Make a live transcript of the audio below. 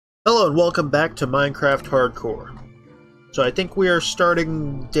Hello and welcome back to Minecraft Hardcore. So I think we are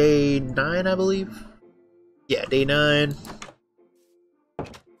starting day 9, I believe? Yeah, day 9.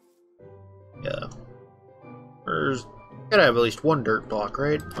 Yeah. Where's... Gotta have at least one dirt block,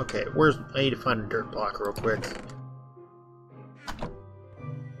 right? Okay, where's... I need to find a dirt block real quick.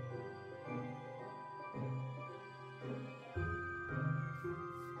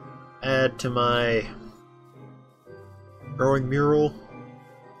 Add to my... growing mural.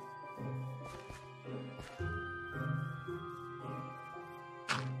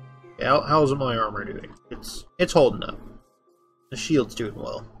 Yeah, how's my armor doing? It's holding up. The shield's doing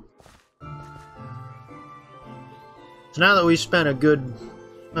well. So now that we've spent a good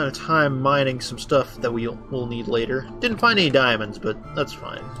amount of time mining some stuff that we'll need later. Didn't find any diamonds, but that's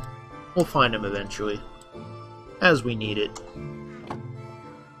fine. We'll find them eventually. As we need it.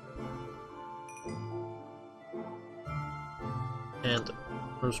 And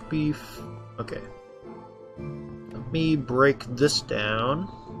roast beef. Okay. Let me break this down.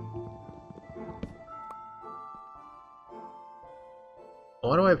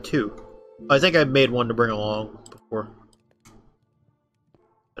 Why do I have two? I think I made one to bring along before.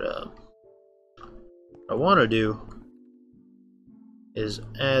 But, what I want to do is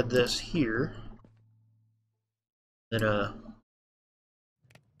add this here. Then, I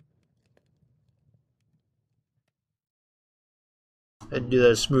didn't do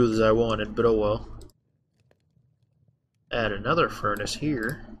that as smooth as I wanted, but oh well. Add another furnace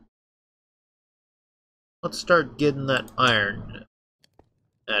here. Let's start getting that iron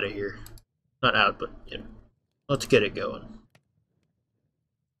out of here. Not out, but let's get it going.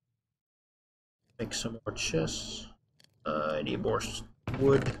 Make some more chests. I need more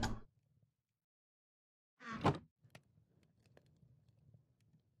wood.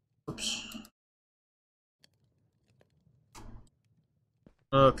 Oops.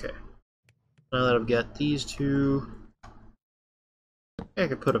 Okay. Now that I've got these two, I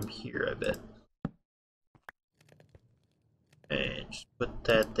could put them here, I bet. And just put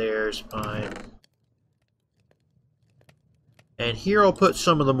that there is fine. And here I'll put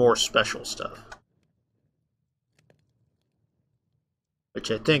some of the more special stuff. Which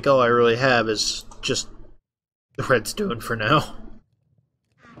I think all I really have is just the redstone for now.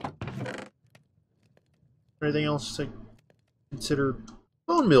 Anything else to consider?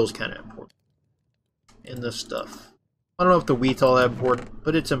 Bone meal's kind of important in this stuff. I don't know if the wheat's all that important,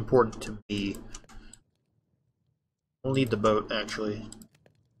 but it's important to me. We'll need the boat, actually.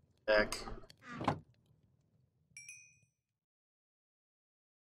 Back.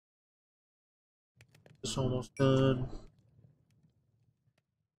 It's almost done.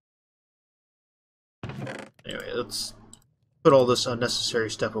 Anyway, let's put all this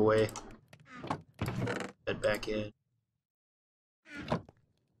unnecessary stuff away. Head back in.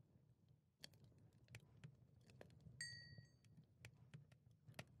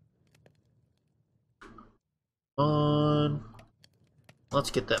 On. Let's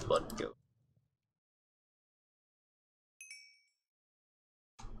get that button going.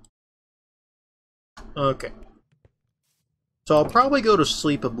 Okay. So I'll probably go to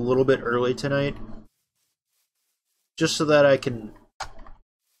sleep a little bit early tonight. Just so that I can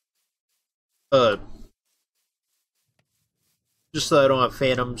just so I don't have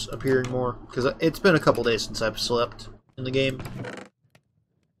phantoms appearing more, because it's been a couple days since I've slept in the game.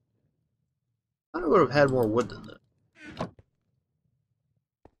 I thought I would have had more wood than that.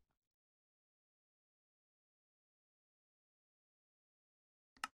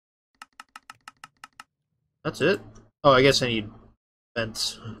 That's it? Oh, I guess I need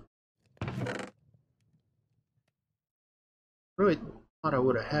vents. Really thought I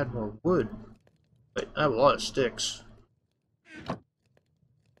would have had more wood. But I have a lot of sticks.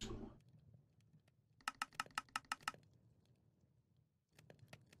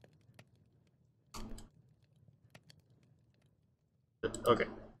 Okay.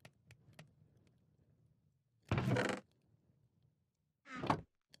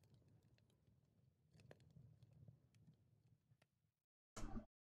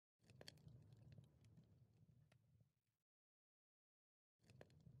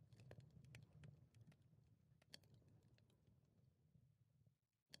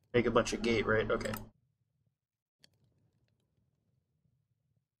 Make a bunch of gate, right? Okay.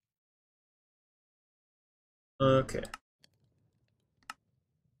 Okay.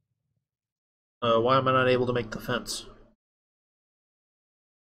 Why am I not able to make the fence?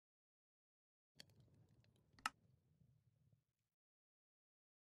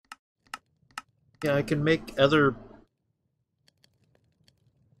 Yeah, I can make other...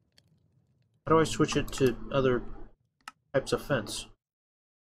 How do I switch it to other types of fence?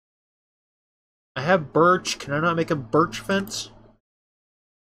 I have birch. Can I not make a birch fence?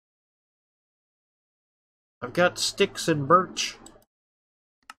 I've got sticks and birch.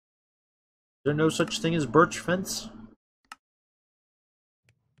 Is there no such thing as birch fence?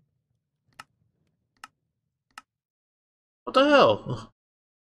 What the hell?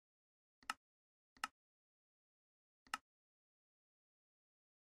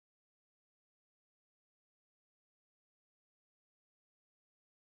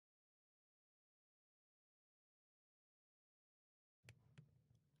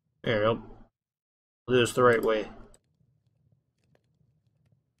 Here, I'll do this the right way.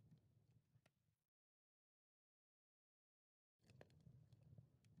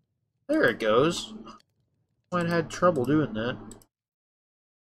 There it goes. Might have had trouble doing that.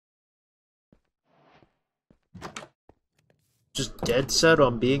 Just dead set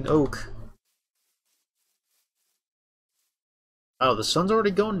on being oak. Oh, the sun's already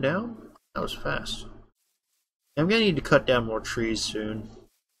going down? That was fast. I'm gonna need to cut down more trees soon.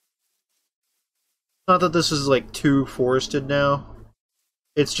 Not that this is like too forested now.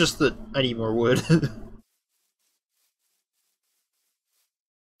 It's just that I need more wood.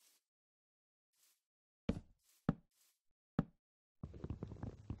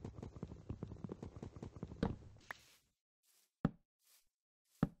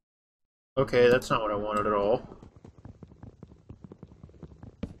 Okay, that's not what I wanted at all.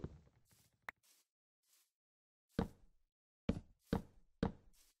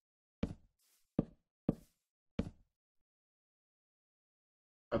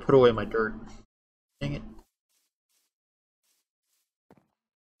 I put away my dirt. Dang it.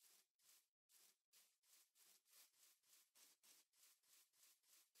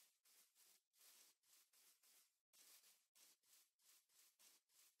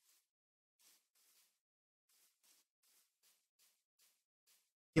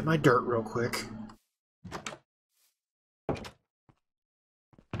 Get my dirt real quick.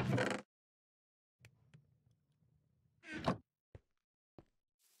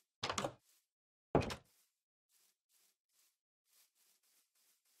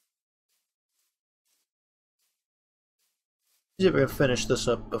 See if I can finish this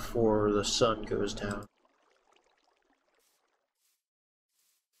up before the sun goes down.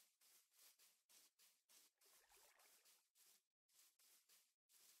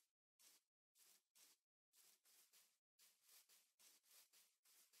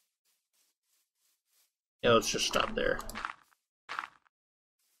 Yeah, let's just stop there.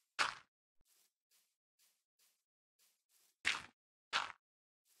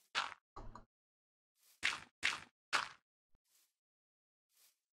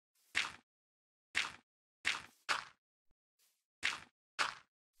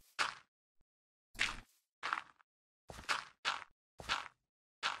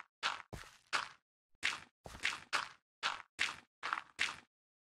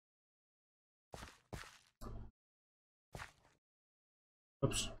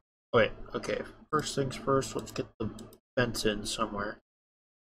 Oops. Wait, okay. First things first, let's get the fence in somewhere.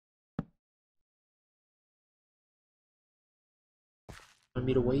 Want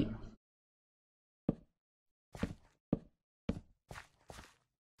me to wait?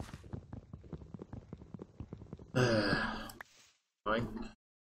 Fine.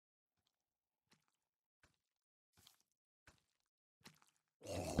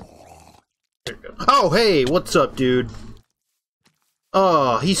 There we go. Oh, hey, what's up, dude?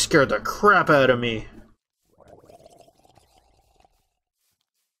 Oh, he scared the crap out of me.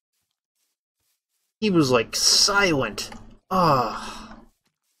 He was like silent. Ah.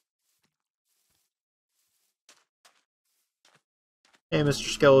 Hey, Mr.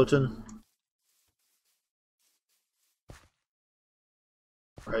 Skeleton.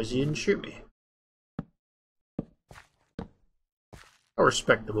 Surprised you didn't shoot me. How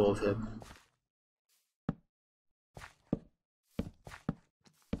respectable of him.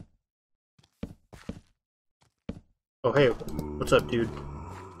 Oh, hey, what's up, dude?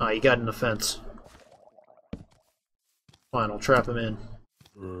 Ah, you got in the fence. Fine, I'll trap him in.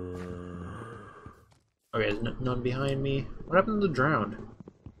 Okay, there's none behind me. What happened to the drowned?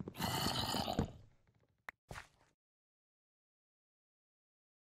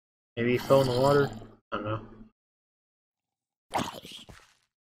 Maybe he fell in the water? I don't know.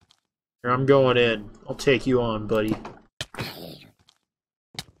 Here, I'm going in. I'll take you on, buddy.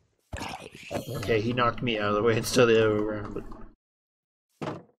 Okay, he knocked me out of the way instead of the other way around, but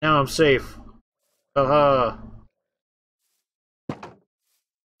now I'm safe. Haha.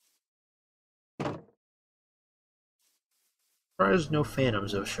 Surprised no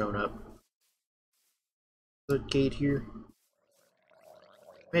phantoms have shown up. The gate here.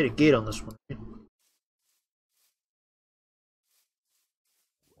 Made a gate on this one.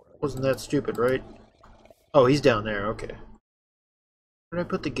 Wasn't that stupid, right? Oh, he's down there, okay. Where did I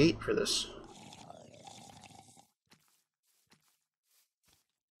put the gate for this?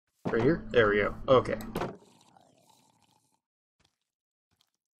 Right here? There we go. Okay.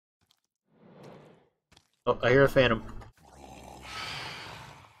 Oh, I hear a phantom.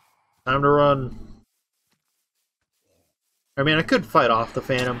 Time to run. I mean, I could fight off the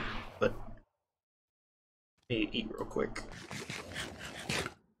phantom, but I need to eat real quick.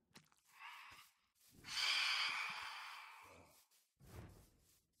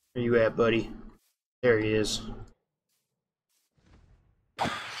 Where you at, buddy? There he is.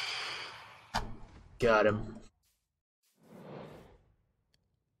 Got him.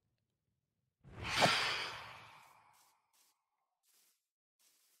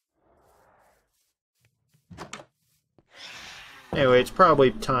 Anyway, it's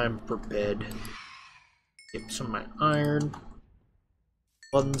probably time for bed. Get some of my iron.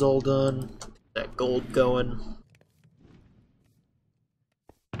 One's all done. That gold going.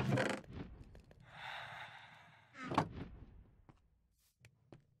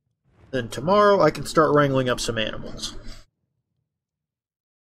 Then tomorrow I can start wrangling up some animals.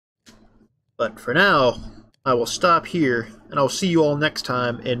 But for now, I will stop here, and I'll see you all next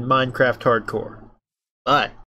time in Minecraft Hardcore. Bye.